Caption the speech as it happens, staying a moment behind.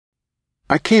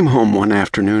I came home one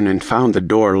afternoon and found the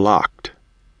door locked.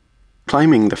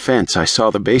 Climbing the fence, I saw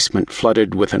the basement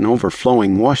flooded with an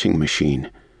overflowing washing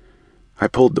machine. I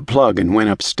pulled the plug and went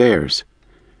upstairs.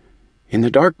 In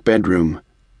the dark bedroom,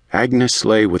 Agnes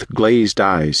lay with glazed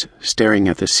eyes, staring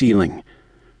at the ceiling.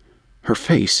 Her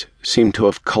face seemed to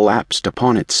have collapsed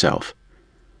upon itself.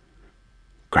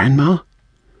 "Grandma?"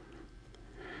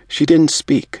 She didn't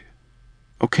speak.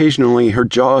 Occasionally her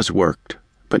jaws worked,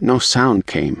 but no sound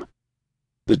came.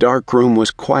 The dark room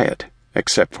was quiet,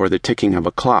 except for the ticking of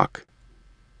a clock.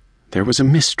 There was a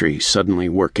mystery suddenly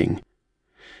working,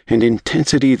 an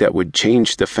intensity that would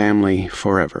change the family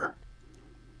forever.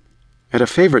 At a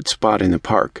favorite spot in the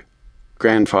park,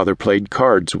 Grandfather played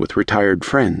cards with retired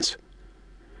friends.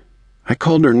 I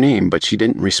called her name, but she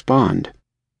didn't respond.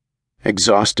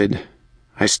 Exhausted,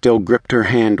 I still gripped her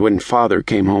hand when Father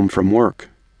came home from work.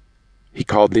 He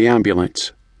called the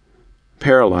ambulance.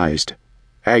 Paralyzed,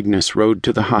 Agnes rode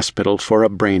to the hospital for a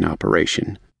brain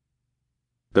operation.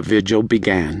 The vigil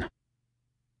began.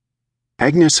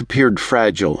 Agnes appeared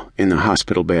fragile in the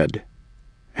hospital bed,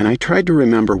 and I tried to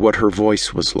remember what her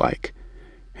voice was like,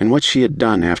 and what she had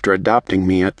done after adopting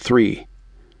me at 3.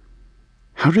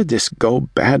 How did this go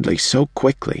badly so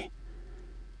quickly?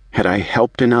 Had I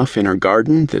helped enough in her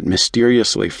garden that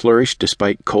mysteriously flourished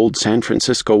despite cold San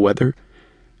Francisco weather?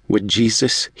 Would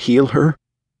Jesus heal her?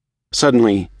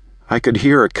 Suddenly, I could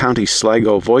hear her County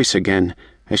Sligo voice again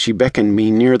as she beckoned me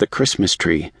near the Christmas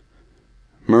tree.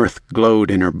 Mirth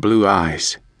glowed in her blue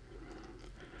eyes.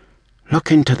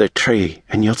 "Look into the tree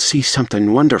and you'll see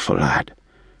something wonderful, lad.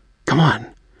 Come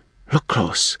on, look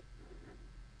close."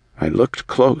 I looked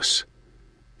close.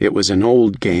 It was an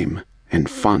old game and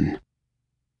fun.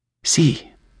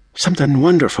 "See, something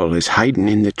wonderful is hiding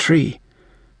in the tree.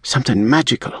 Something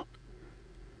magical."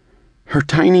 Her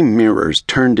tiny mirrors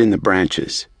turned in the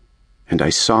branches, and I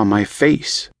saw my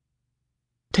face.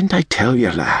 "Didn't I tell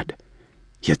you, lad?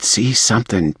 You'd see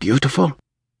something beautiful?"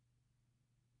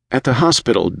 At the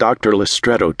hospital, Dr.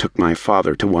 Lestretto took my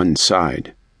father to one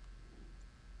side.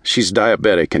 "She's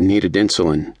diabetic and needed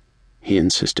insulin," he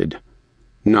insisted.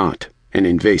 "Not an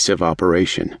invasive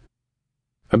operation."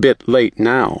 "A bit late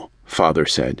now," Father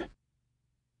said.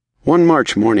 One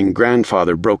March morning,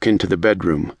 Grandfather broke into the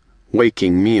bedroom,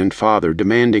 waking me and Father,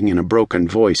 demanding in a broken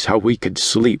voice how we could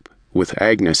sleep with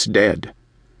Agnes dead.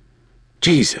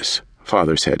 "Jesus,"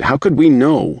 Father said, "how could we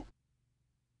know?"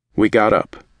 We got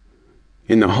up.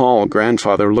 In the hall,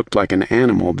 Grandfather looked like an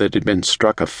animal that had been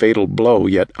struck a fatal blow,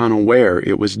 yet unaware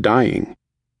it was dying.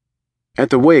 At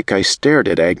the wake, I stared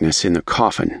at Agnes in the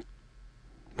coffin,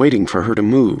 waiting for her to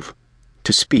move,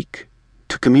 to speak,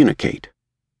 to communicate.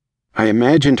 I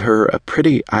imagined her a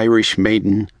pretty Irish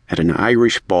maiden at an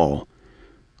Irish ball,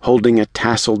 holding a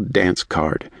tasseled dance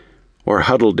card, or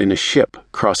huddled in a ship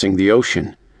crossing the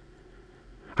ocean.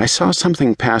 I saw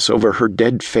something pass over her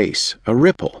dead face, a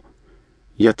ripple,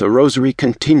 yet the rosary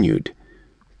continued,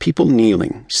 people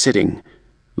kneeling, sitting,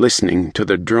 listening to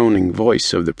the droning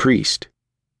voice of the priest.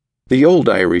 The old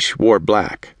Irish wore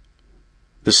black.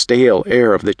 The stale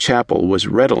air of the chapel was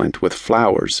redolent with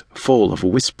flowers, full of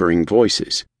whispering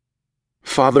voices.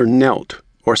 Father knelt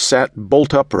or sat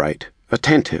bolt upright,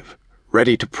 attentive,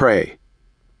 ready to pray.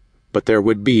 But there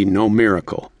would be no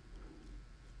miracle.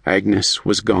 Agnes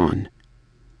was gone.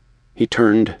 He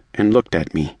turned and looked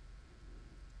at me.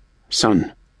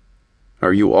 "Son,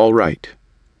 are you all right?"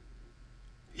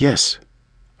 "Yes,"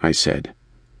 I said.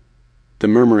 The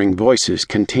murmuring voices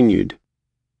continued.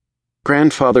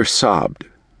 Grandfather sobbed,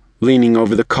 leaning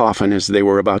over the coffin as they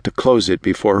were about to close it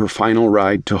before her final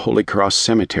ride to Holy Cross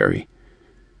Cemetery.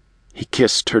 He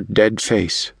kissed her dead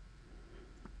face.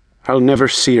 "I'll never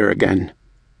see her again,"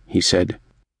 he said.